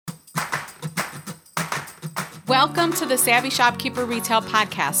Welcome to the Savvy Shopkeeper Retail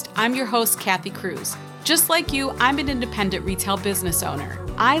Podcast. I'm your host, Kathy Cruz. Just like you, I'm an independent retail business owner.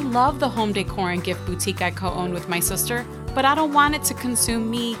 I love the home decor and gift boutique I co-own with my sister, but I don't want it to consume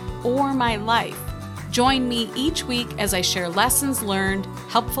me or my life. Join me each week as I share lessons learned,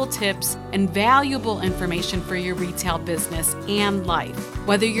 helpful tips, and valuable information for your retail business and life.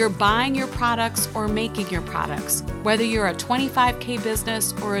 Whether you're buying your products or making your products, whether you're a $25K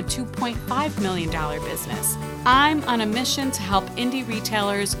business or a $2.5 million business, I'm on a mission to help indie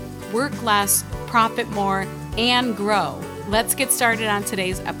retailers work less, profit more, and grow. Let's get started on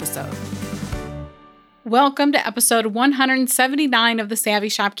today's episode. Welcome to episode 179 of the Savvy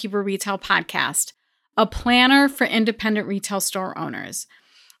Shopkeeper Retail Podcast. A planner for independent retail store owners.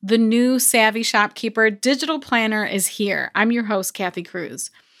 The new Savvy Shopkeeper digital planner is here. I'm your host, Kathy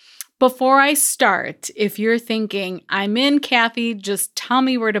Cruz. Before I start, if you're thinking, I'm in, Kathy, just tell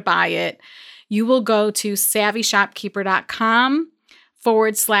me where to buy it, you will go to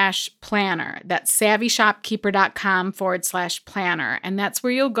savvyshopkeeper.com/planner. That's savvyshopkeeper.com/planner. And that's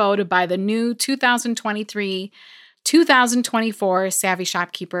where you'll go to buy the new 2023-2024 Savvy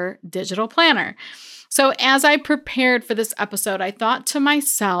Shopkeeper digital planner. So as I prepared for this episode, I thought to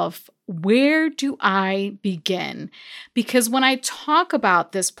myself, where do I begin? Because when I talk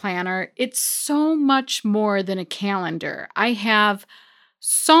about this planner, it's so much more than a calendar. I have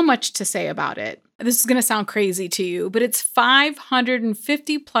so much to say about it. This is going to sound crazy to you, but it's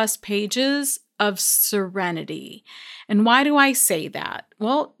 550 plus pages of serenity. And why do I say that?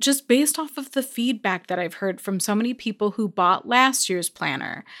 Well, just based off of the feedback that I've heard from so many people who bought last year's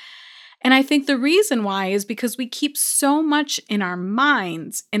planner. And I think the reason why is because we keep so much in our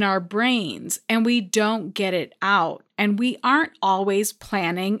minds, in our brains, and we don't get it out. And we aren't always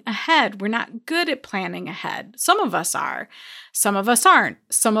planning ahead. We're not good at planning ahead. Some of us are. Some of us aren't.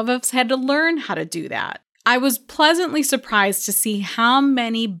 Some of us had to learn how to do that. I was pleasantly surprised to see how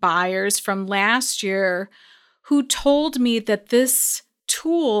many buyers from last year who told me that this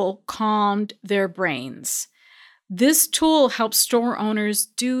tool calmed their brains. This tool helps store owners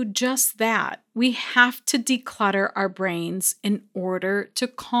do just that. We have to declutter our brains in order to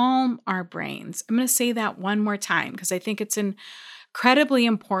calm our brains. I'm going to say that one more time because I think it's incredibly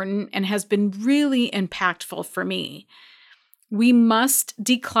important and has been really impactful for me. We must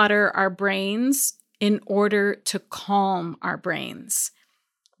declutter our brains in order to calm our brains.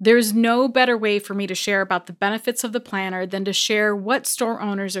 There's no better way for me to share about the benefits of the planner than to share what store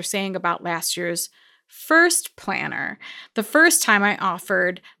owners are saying about last year's first planner, the first time I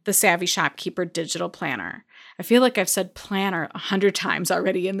offered the Savvy Shopkeeper digital planner. I feel like I've said planner 100 times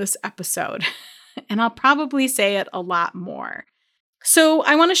already in this episode, and I'll probably say it a lot more. So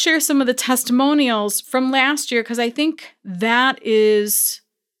I want to share some of the testimonials from last year because I think that is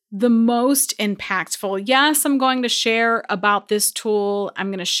the most impactful. Yes, I'm going to share about this tool. I'm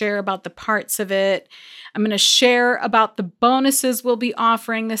going to share about the parts of it. I'm going to share about the bonuses we'll be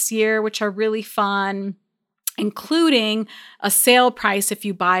offering this year, which are really fun, including a sale price if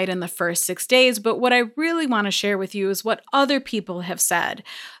you buy it in the first 6 days. But what I really want to share with you is what other people have said,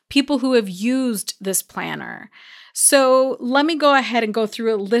 people who have used this planner. So let me go ahead and go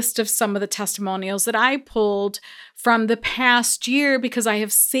through a list of some of the testimonials that I pulled from the past year because I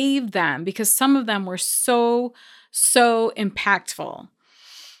have saved them because some of them were so impactful.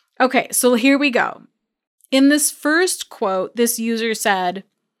 Okay, so here we go. In this first quote, this user said,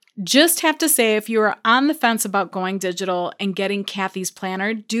 "Just have to say if you are on the fence about going digital and getting Kathy's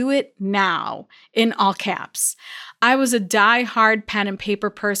planner, do it now," in all caps. "I was a die-hard pen and paper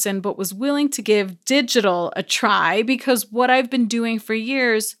person, but was willing to give digital a try because what I've been doing for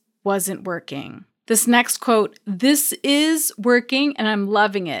years wasn't working." This next quote, "This is working and I'm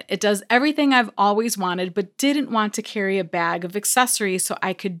loving it. It does everything I've always wanted, but didn't want to carry a bag of accessories so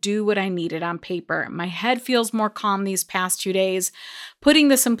I could do what I needed on paper. My head feels more calm these past 2 days, putting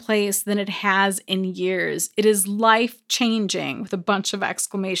this in place than it has in years. It is life-changing," with a bunch of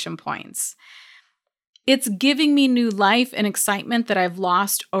exclamation points. "It's giving me new life and excitement that I've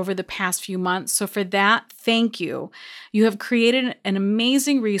lost over the past few months. So for that, thank you. You have created an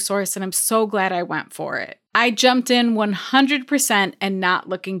amazing resource and I'm so glad I went for it. I jumped in 100% and not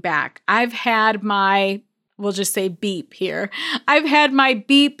looking back. I've had my," we'll just say beep here. "I've had my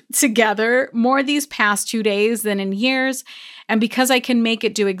beep together more these past 2 days than in years. And because I can make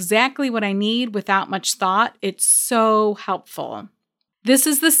it do exactly what I need without much thought, it's so helpful." This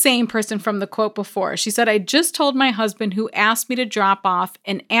is the same person from the quote before. She said, "I just told my husband who asked me to drop off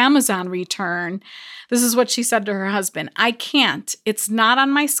an Amazon return." This is what she said to her husband. "I can't. It's not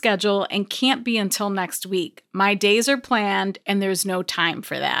on my schedule and can't be until next week. My days are planned and there's no time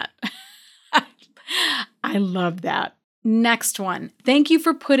for that." I love that. Next one. Thank you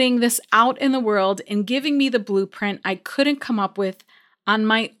for putting this out in the world and giving me the blueprint I couldn't come up with on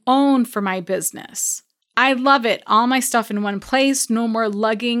my own for my business. I love it. All my stuff in one place. No more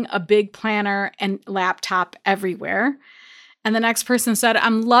lugging a big planner and laptop everywhere. And the next person said,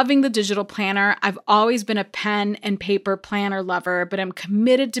 I'm loving the digital planner. I've always been a pen and paper planner lover, but I'm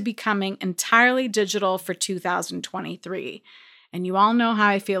committed to becoming entirely digital for 2023. And you all know how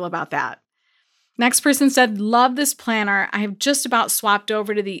I feel about that. Next person said, love this planner. I have just about swapped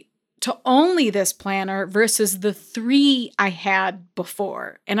over to only this planner versus the 3 I had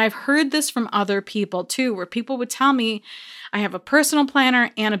before. And I've heard this from other people too, where people would tell me, I have a personal planner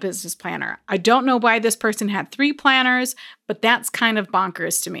and a business planner. I don't know why this person had 3 planners, but that's kind of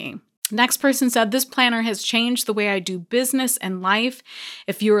bonkers to me. Next person said, this planner has changed the way I do business and life.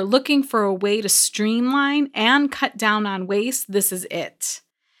 If you are looking for a way to streamline and cut down on waste, this is it.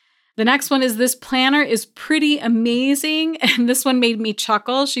 The next one is, this planner is pretty amazing. And this one made me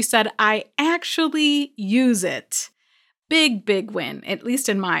chuckle. She said, I actually use it. Big, big win, at least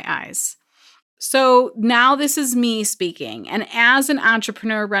in my eyes. So now this is me speaking. And as an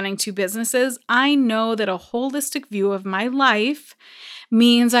entrepreneur running 2 businesses, I know that a holistic view of my life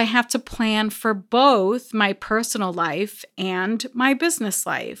means I have to plan for both my personal life and my business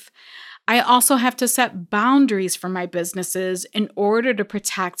life. I also have to set boundaries for my businesses in order to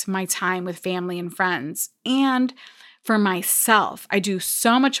protect my time with family and friends. And for myself, I do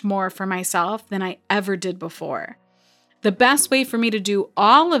so much more for myself than I ever did before. The best way for me to do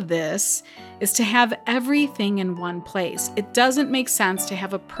all of this is to have everything in one place. It doesn't make sense to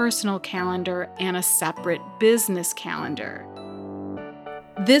have a personal calendar and a separate business calendar.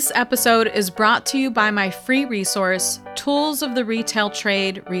 This episode is brought to you by my free resource, Tools of the Retail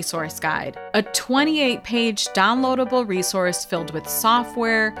Trade Resource Guide, a 28-page downloadable resource filled with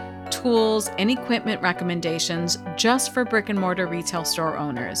software, tools, and equipment recommendations just for brick-and-mortar retail store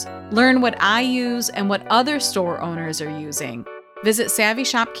owners. Learn what I use and what other store owners are using. Visit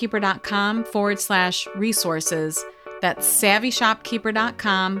savvyshopkeeper.com/resources. That's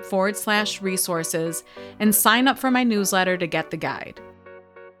savvyshopkeeper.com/resources and sign up for my newsletter to get the guide.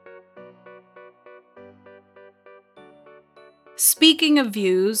 Speaking of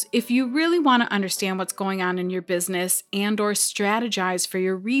views, if you really want to understand what's going on in your business and/or strategize for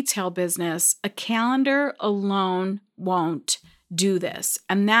your retail business, a calendar alone won't do this.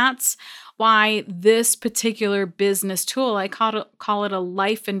 And that's why this particular business tool, I call it a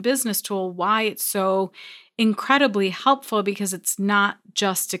life and business tool, why it's so incredibly helpful, because it's not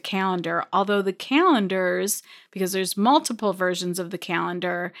just a calendar. Although the calendars, because there's multiple versions of the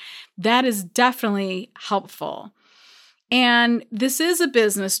calendar, that is definitely helpful. And this is a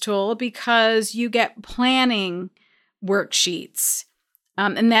business tool because you get planning worksheets,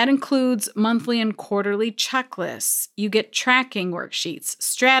 and that includes monthly and quarterly checklists. You get tracking worksheets,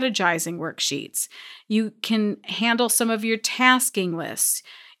 strategizing worksheets. You can handle some of your tasking lists.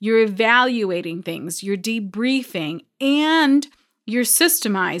 You're evaluating things, you're debriefing, and you're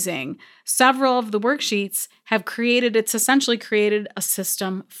systemizing. Several of the worksheets it's essentially created a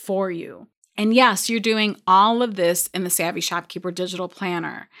system for you. And yes, you're doing all of this in the Savvy Shopkeeper Digital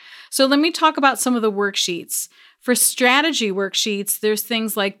Planner. So let me talk about some of the worksheets. For strategy worksheets, there's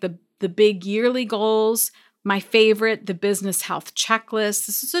things like the big yearly goals. My favorite, the business health checklist.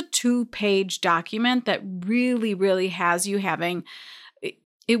 This is a 2-page document that really, really has you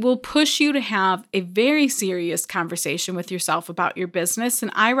it will push you to have a very serious conversation with yourself about your business.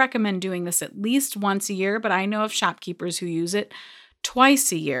 And I recommend doing this at least once a year, but I know of shopkeepers who use it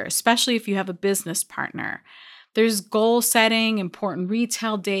twice a year, especially if you have a business partner. There's goal setting, important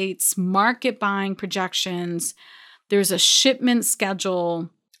retail dates, market buying projections. There's a shipment schedule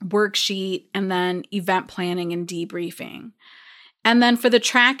worksheet, and then event planning and debriefing. And then for the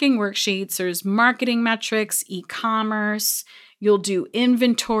tracking worksheets, there's marketing metrics, e-commerce. You'll do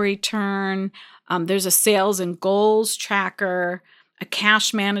inventory turn. There's a sales and goals tracker, a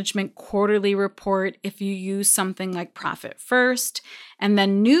cash management quarterly report if you use something like Profit First. And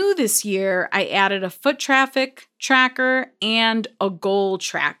then new this year, I added a foot traffic tracker and a goal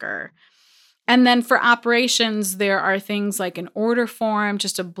tracker. And then for operations, there are things like an order form,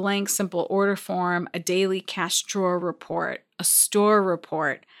 just a blank, simple order form, a daily cash drawer report, a store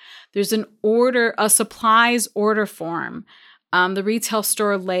report. There's a supplies order form, the retail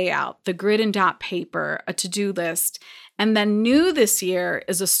store layout, the grid and dot paper, a to-do list. And then new this year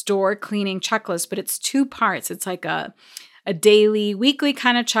is a store cleaning checklist, but it's 2 parts. It's like a daily, weekly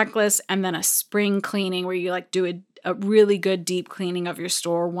kind of checklist, and then a spring cleaning where you do a really good deep cleaning of your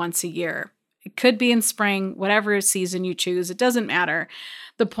store once a year. It could be in spring, whatever season you choose. It doesn't matter.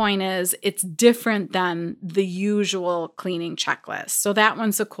 The point is, it's different than the usual cleaning checklist. So that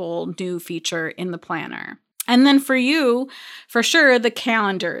one's a cool new feature in the planner. And then for you, for sure, the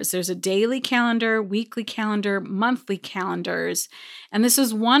calendars. There's a daily calendar, weekly calendar, monthly calendars. And this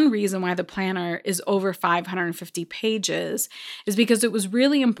is one reason why the planner is over 550 pages, is because it was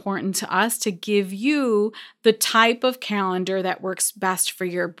really important to us to give you the type of calendar that works best for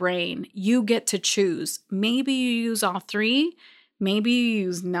your brain. You get to choose. Maybe you use all three. Maybe you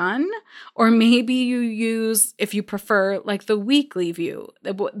use none, or maybe you use, if you prefer, like the weekly view.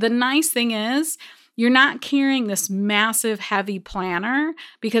 The nice thing is, you're not carrying this massive, heavy planner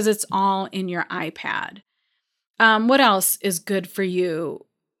because it's all in your iPad. What else is good for you?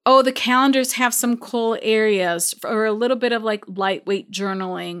 Oh, the calendars have some cool areas for a little bit of like lightweight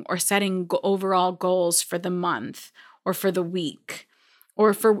journaling or setting overall goals for the month or for the week,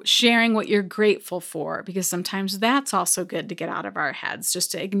 or for sharing what you're grateful for, because sometimes that's also good to get out of our heads,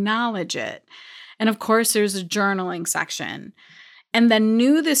 just to acknowledge it. And of course, there's a journaling section. And then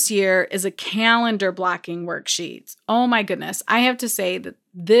new this year is a calendar blocking worksheet. Oh my goodness. I have to say that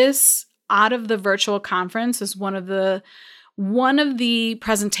this, out of the virtual conference, is one of the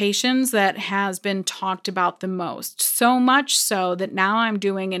presentations that has been talked about the most. So much so that now I'm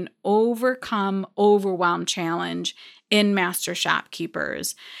doing an Overcome Overwhelm challenge in Master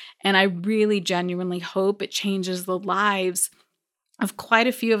Shopkeepers. And I really genuinely hope it changes the lives of quite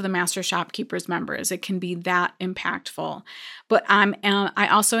a few of the Master Shopkeepers members. It can be that impactful. But I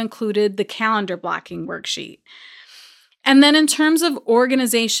also included the calendar blocking worksheet. And then in terms of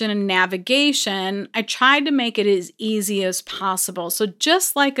organization and navigation, I tried to make it as easy as possible. So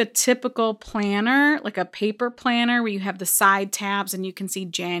just like a typical planner, like a paper planner where you have the side tabs and you can see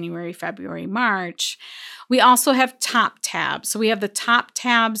January, February, March, we also have top tabs. So we have the top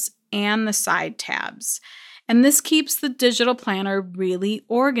tabs and the side tabs. And this keeps the digital planner really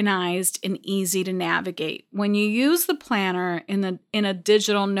organized and easy to navigate. When you use the planner in a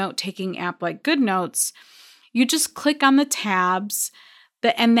digital note-taking app like GoodNotes, you just click on the tabs,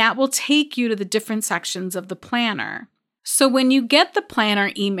 and that will take you to the different sections of the planner. So when you get the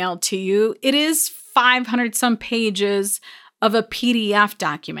planner emailed to you, it is 500 some pages of a PDF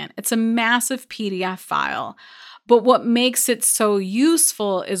document. It's a massive PDF file. But what makes it so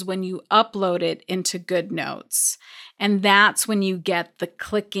useful is when you upload it into GoodNotes. And that's when you get the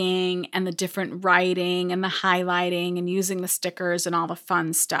clicking and the different writing and the highlighting and using the stickers and all the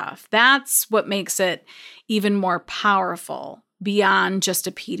fun stuff. That's what makes it even more powerful beyond just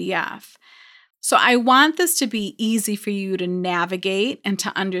a PDF. So I want this to be easy for you to navigate and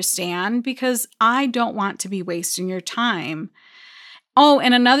to understand, because I don't want to be wasting your time. Oh,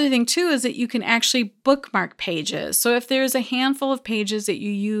 and another thing too is that you can actually bookmark pages. So if there's a handful of pages that you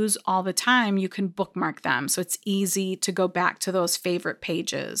use all the time, you can bookmark them. So it's easy to go back to those favorite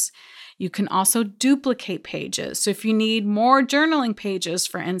pages. You can also duplicate pages. So if you need more journaling pages,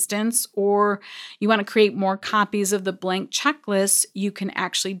 for instance, or you want to create more copies of the blank checklist, you can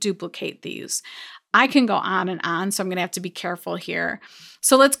actually duplicate these. I can go on and on, so I'm going to have to be careful here.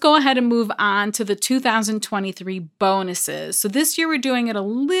 So let's go ahead and move on to the 2023 bonuses. So this year we're doing it a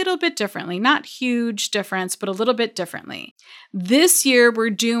little bit differently, not huge difference, but a little bit differently. This year we're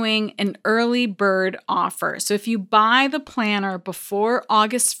doing an early bird offer. So if you buy the planner before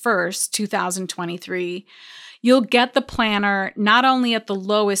August 1st, 2023, you'll get the planner not only at the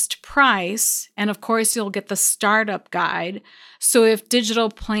lowest price, and of course you'll get the startup guide. So if digital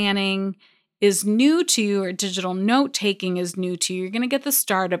planning is new to you or digital note-taking is new to you, you're going to get the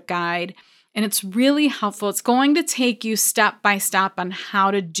startup guide, and it's really helpful. It's going to take you step by step on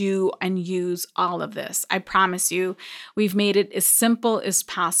how to do and use all of this. I promise you, we've made it as simple as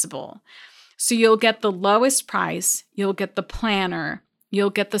possible. So you'll get the lowest price, you'll get the planner,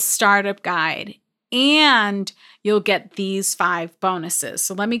 you'll get the startup guide, and you'll get these 5 bonuses.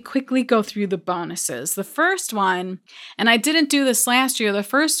 So let me quickly go through the bonuses. The first one, and I didn't do this last year, the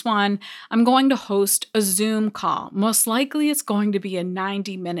first one, I'm going to host a Zoom call. Most likely it's going to be a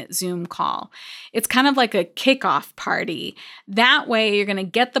 90-minute Zoom call. It's kind of like a kickoff party. That way you're going to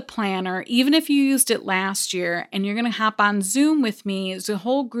get the planner, even if you used it last year, and you're going to hop on Zoom with me as a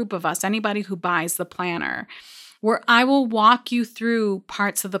whole group of us, anybody who buys the planner, where I will walk you through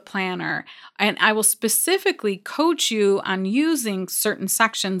parts of the planner, and I will specifically coach you on using certain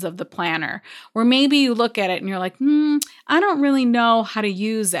sections of the planner, where maybe you look at it and you're like, I don't really know how to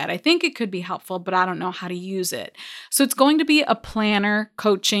use that. I think it could be helpful, but I don't know how to use it. So it's going to be a planner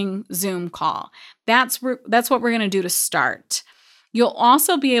coaching Zoom call. That's what we're going to do to start. You'll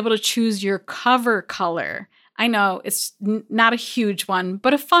also be able to choose your cover color. I know it's not a huge one,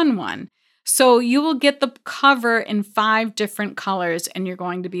 but a fun one. So you will get the cover in 5 different colors, and you're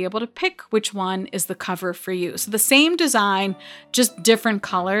going to be able to pick which one is the cover for you. So the same design, just different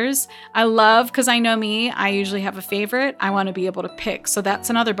colors. I love, because I know me, I usually have a favorite. I want to be able to pick. So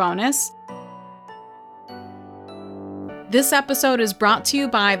that's another bonus. This episode is brought to you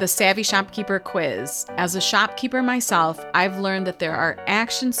by the Savvy Shopkeeper quiz. As a shopkeeper myself, I've learned that there are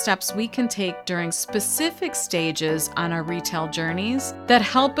action steps we can take during specific stages on our retail journeys that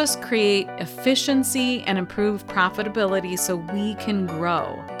help us create efficiency and improve profitability so we can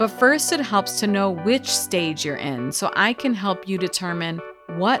grow. But first, it helps to know which stage you're in so I can help you determine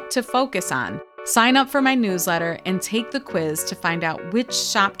what to focus on. Sign up for my newsletter and take the quiz to find out which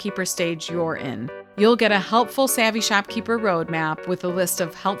shopkeeper stage you're in. You'll get a helpful Savvy Shopkeeper roadmap with a list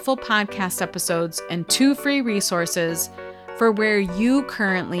of helpful podcast episodes and 2 free resources for where you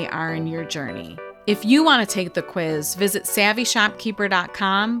currently are in your journey. If you want to take the quiz, visit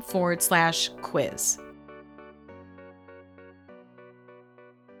savvyshopkeeper.com/quiz.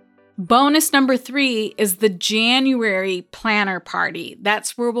 Bonus number 3 is the January planner party.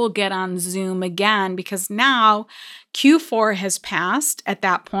 That's where we'll get on Zoom again, because now Q4 has passed at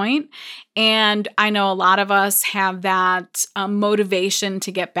that point. And I know a lot of us have that motivation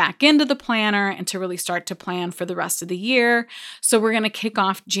to get back into the planner and to really start to plan for the rest of the year. So we're going to kick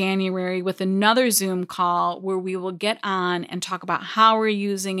off January with another Zoom call where we will get on and talk about how we're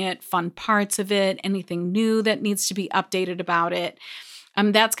using it, fun parts of it, anything new that needs to be updated about it.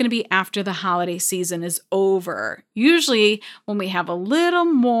 That's going to be after the holiday season is over. Usually when we have a little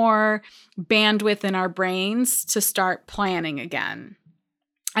more bandwidth in our brains to start planning again.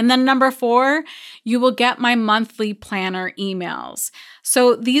 And then number 4, you will get my monthly planner emails.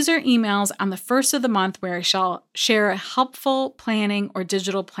 So these are emails on the first of the month where I shall share a helpful planning or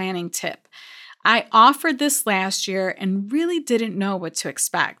digital planning tip. I offered this last year and really didn't know what to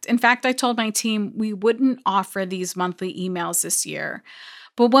expect. In fact, I told my team we wouldn't offer these monthly emails this year.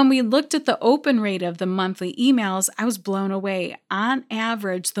 But when we looked at the open rate of the monthly emails, I was blown away. On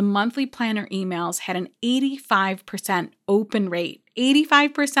average, the monthly planner emails had an 85% open rate.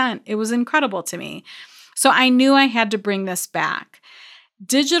 85%. It was incredible to me. So I knew I had to bring this back.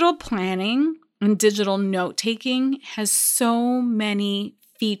 Digital planning and digital note-taking has so many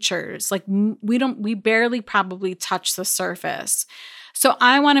features. Like we barely probably touch the surface. So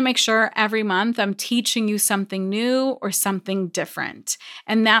I want to make sure every month I'm teaching you something new or something different.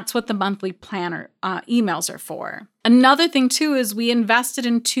 And that's what the monthly planner emails are for. Another thing too is we invested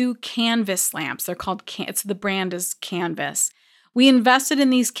in 2 canvas lamps. They're called, the brand is Canvas. We invested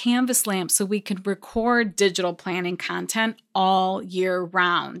in these canvas lamps so we could record digital planning content all year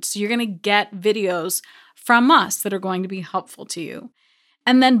round. So you're going to get videos from us that are going to be helpful to you.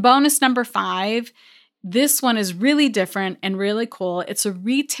 And then bonus number 5, this one is really different and really cool. It's a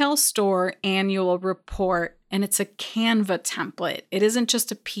retail store annual report, and it's a Canva template. It isn't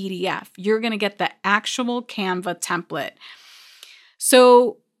just a PDF. You're going to get the actual Canva template.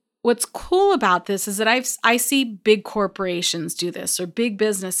 So what's cool about this is that I see big corporations do this, or big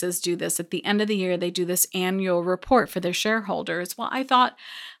businesses do this. At the end of the year, they do this annual report for their shareholders. Well, I thought,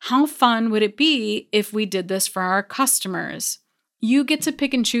 how fun would it be if we did this for our customers? You get to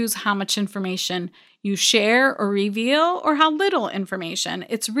pick and choose how much information you share or reveal, or how little information.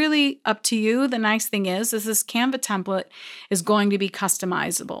 It's really up to you. The nice thing is this Canva template is going to be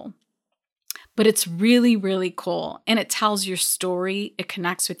customizable. But it's really, really cool. And it tells your story. It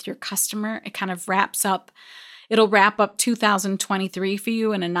connects with your customer. It kind of it'll wrap up 2023 for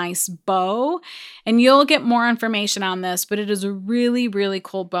you in a nice bow. And you'll get more information on this, but it is a really, really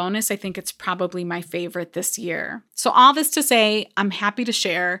cool bonus. I think it's probably my favorite this year. So all this to say, I'm happy to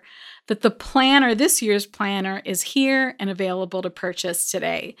share that the planner, this year's planner, is here and available to purchase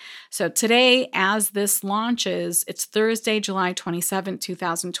today. So today, as this launches, it's Thursday, July 27,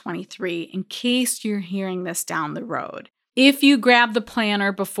 2023, in case you're hearing this down the road. If you grab the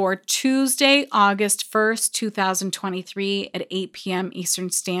planner before Tuesday, August 1st, 2023 at 8 p.m. Eastern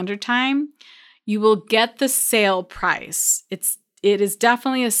Standard Time, you will get the sale price. It is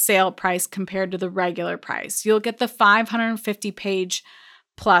definitely a sale price compared to the regular price. You'll get the 550-page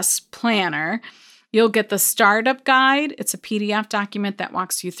plus planner. You'll get the startup guide. It's a PDF document that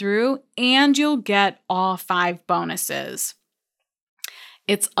walks you through, and you'll get all 5 bonuses.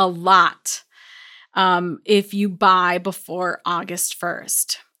 It's a lot. If you buy before August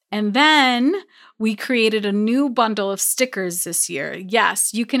 1st. And then we created a new bundle of stickers this year.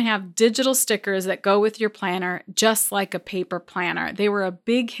 Yes, you can have digital stickers that go with your planner, just like a paper planner. They were a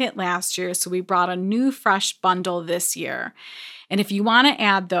big hit last year, so we brought a new fresh bundle this year. And if you want to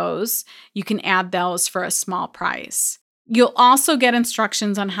add those, you can add those for a small price. You'll also get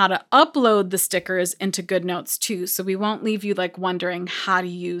instructions on how to upload the stickers into GoodNotes too, so we won't leave you wondering how to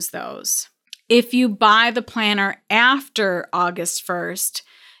use those. If you buy the planner after August 1st,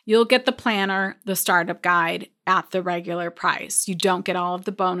 you'll get the planner, the startup guide, at the regular price. You don't get all of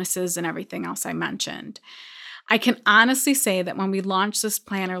the bonuses and everything else I mentioned. I can honestly say that when we launched this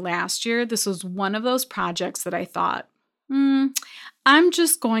planner last year, this was one of those projects that I thought, I'm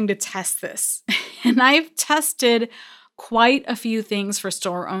just going to test this. And I've tested quite a few things for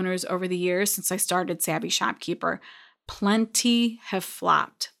store owners over the years since I started Savvy Shopkeeper. Plenty have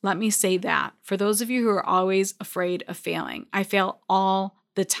flopped. Let me say that. For those of you who are always afraid of failing, I fail all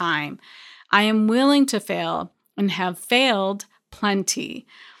the time. I am willing to fail and have failed plenty.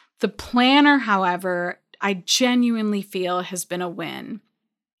 The planner, however, I genuinely feel has been a win.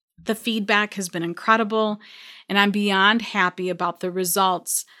 The feedback has been incredible, and I'm beyond happy about the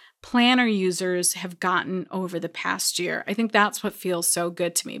results planner users have gotten over the past year. I think that's what feels so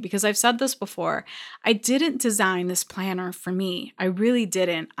good to me, because I've said this before. I didn't design this planner for me. I really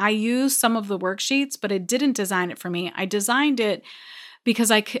didn't. I used some of the worksheets, but I didn't design it for me. I designed it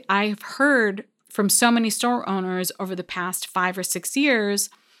because I've heard from so many store owners over the past 5 or 6 years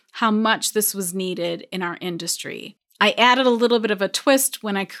how much this was needed in our industry. I added a little bit of a twist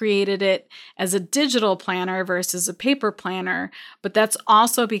when I created it as a digital planner versus a paper planner, but that's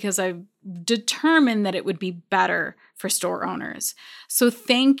also because I've determined that it would be better for store owners. So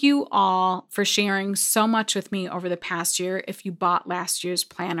thank you all for sharing so much with me over the past year. If you bought last year's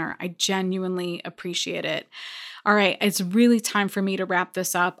planner, I genuinely appreciate it. All right, it's really time for me to wrap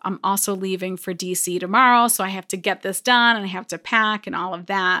this up. I'm also leaving for DC tomorrow, so I have to get this done and I have to pack and all of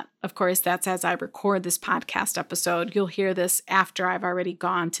that. Of course, that's as I record this podcast episode. You'll hear this after I've already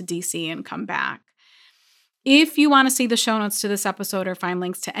gone to DC and come back. If you want to see the show notes to this episode or find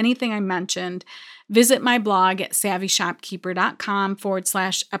links to anything I mentioned, visit my blog at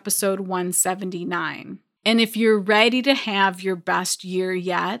savvyshopkeeper.com/episode 179. And if you're ready to have your best year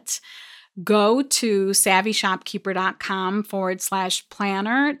yet, go to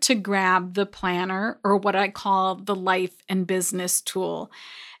savvyshopkeeper.com/planner to grab the planner, or what I call the life and business tool,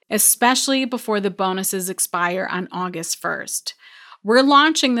 especially before the bonuses expire on August 1st. We're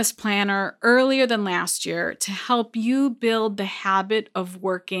launching this planner earlier than last year to help you build the habit of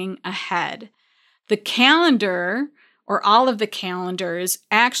working ahead. The calendar, or all of the calendars,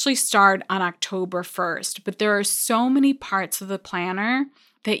 actually start on October 1st, but there are so many parts of the planner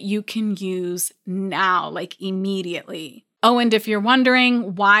that you can use now, immediately. Oh, and if you're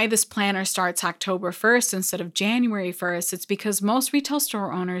wondering why this planner starts October 1st instead of January 1st, it's because most retail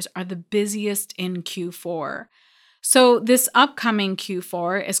store owners are the busiest in Q4. So this upcoming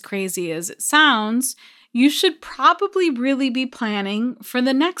Q4, as crazy as it sounds, you should probably really be planning for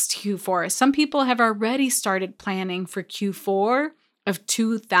the next Q4. Some people have already started planning for Q4 of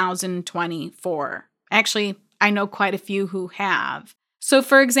 2024. Actually, I know quite a few who have. So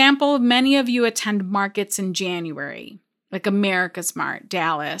for example, many of you attend markets in January, like America's Mart,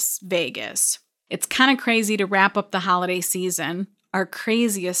 Dallas, Vegas. It's kind of crazy to wrap up the holiday season, our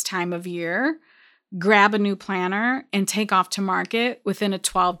craziest time of year, grab a new planner, and take off to market within a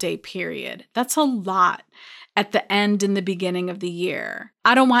 12-day period. That's a lot at the end and the beginning of the year.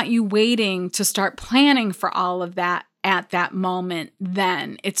 I don't want you waiting to start planning for all of that at that moment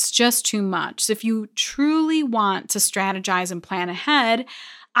then. It's just too much. So if you truly want to strategize and plan ahead,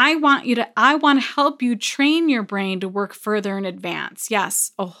 I want to help you train your brain to work further in advance.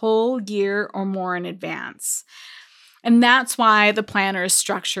 Yes, a whole year or more in advance. And that's why the planner is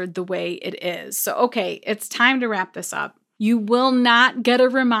structured the way it is. So, okay, it's time to wrap this up. You will not get a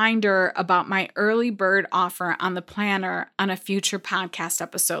reminder about my early bird offer on the planner on a future podcast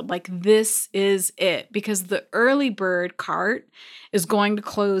episode. This is it, because the early bird cart is going to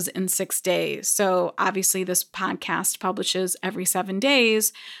close in 6 days. So obviously this podcast publishes every 7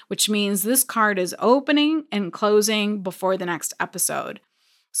 days, which means this cart is opening and closing before the next episode.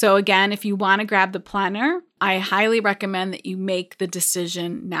 So again, if you want to grab the planner, I highly recommend that you make the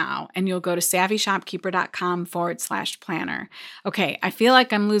decision now, and you'll go to savvyshopkeeper.com/planner. Okay, I feel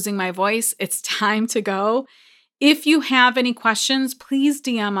like I'm losing my voice. It's time to go. If you have any questions, please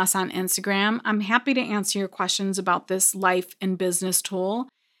DM us on Instagram. I'm happy to answer your questions about this life and business tool.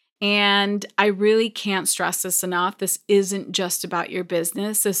 And I really can't stress this enough. This isn't just about your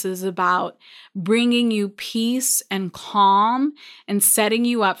business. This is about bringing you peace and calm and setting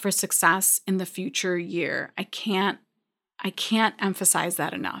you up for success in the future year. I can't emphasize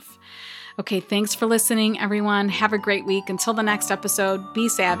that enough. Okay, thanks for listening, everyone. Have a great week. Until the next episode, be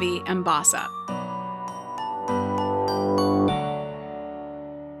savvy and boss up.